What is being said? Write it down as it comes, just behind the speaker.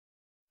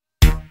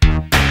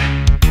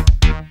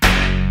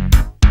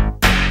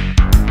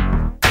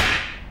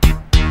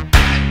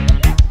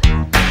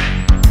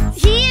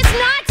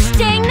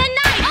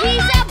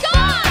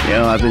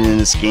I've been in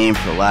this game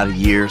for a lot of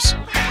years,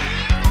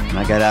 and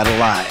I got out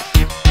alive.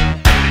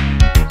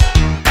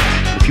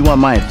 If you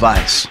want my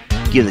advice,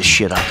 give this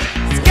shit up.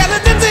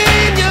 Skeletons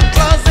in your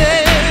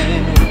closet,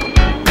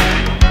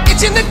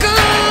 itching to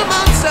come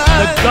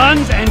outside. The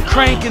Guns and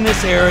Crank in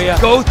this area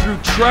go through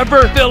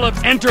Trevor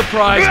Phillips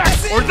Enterprise,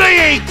 or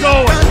they ain't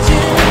going.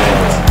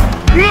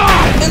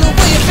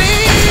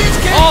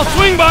 I'll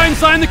swing by and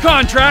sign the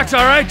contracts,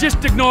 all right?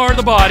 Just ignore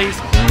the bodies.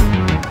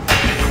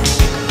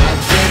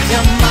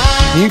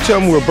 Can you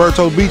tell me where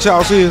Berto Beach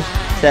House is?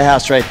 That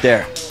house right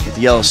there, with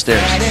the yellow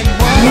stairs. I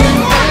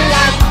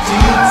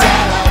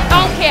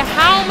don't care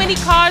how many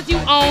cars you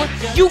own,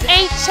 you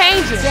ain't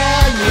changing.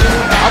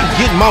 I'm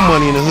getting my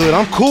money in the hood.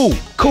 I'm cool.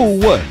 Cool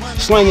what?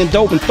 Slinging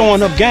dope and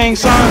throwing up gang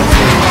signs?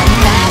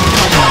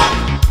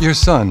 Your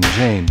son,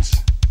 James.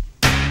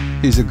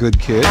 He's a good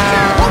kid.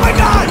 Oh my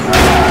God!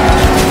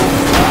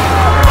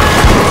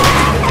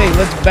 Hey,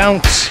 let's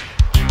bounce.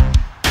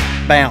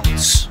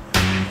 Bounce.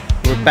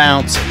 We're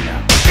bouncing now.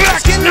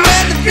 It's getting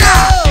ready to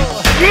blow.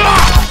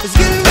 It's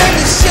getting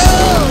ready to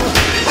show.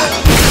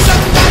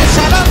 Somebody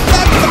shut up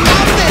at the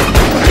mountain.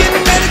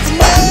 Getting ready to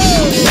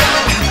know.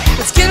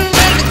 It's getting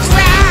ready to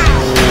cry.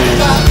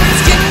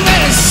 It's getting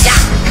ready to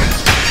shout.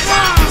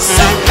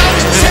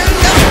 Somebody turn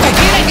up the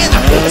heat.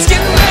 It's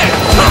getting ready to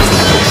pop.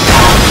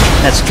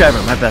 That's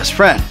Trevor, my best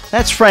friend.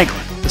 That's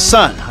Franklin, the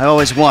son I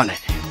always wanted.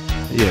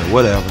 Yeah,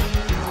 whatever.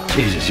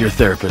 Jesus, your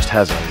therapist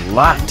has a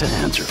lot to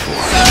answer for.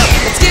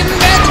 It's getting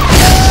ready to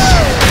blow.